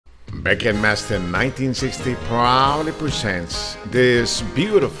Beck and Masten 1960 proudly presents this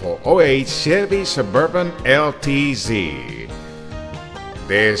beautiful V8 Chevy Suburban LTZ.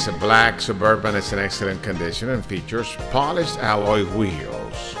 This black Suburban is in excellent condition and features polished alloy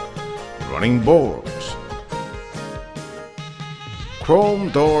wheels, running boards, chrome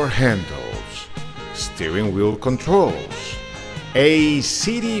door handles, steering wheel controls, a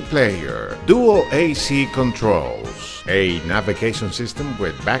CD player, dual AC controls, a navigation system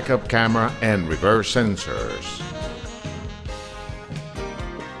with backup camera and reverse sensors,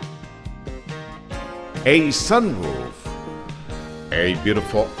 a sunroof, a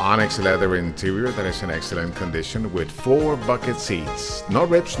beautiful onyx leather interior that is in excellent condition with 4 bucket seats, no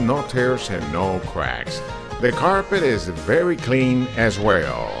rips, no tears, and no cracks. The carpet is very clean as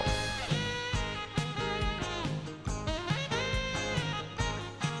well.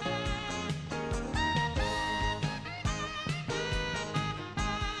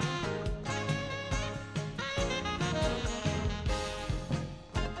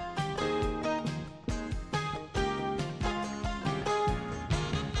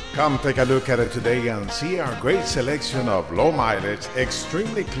 Come take a look at it today and see our great selection of low mileage,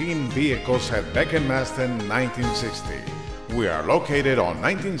 extremely clean vehicles at Beck and Masten 1960. We are located on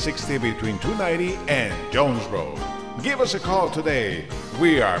 1960 between 290 and Jones Road. Give us a call today.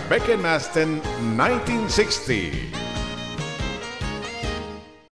 We are Beck and Masten 1960.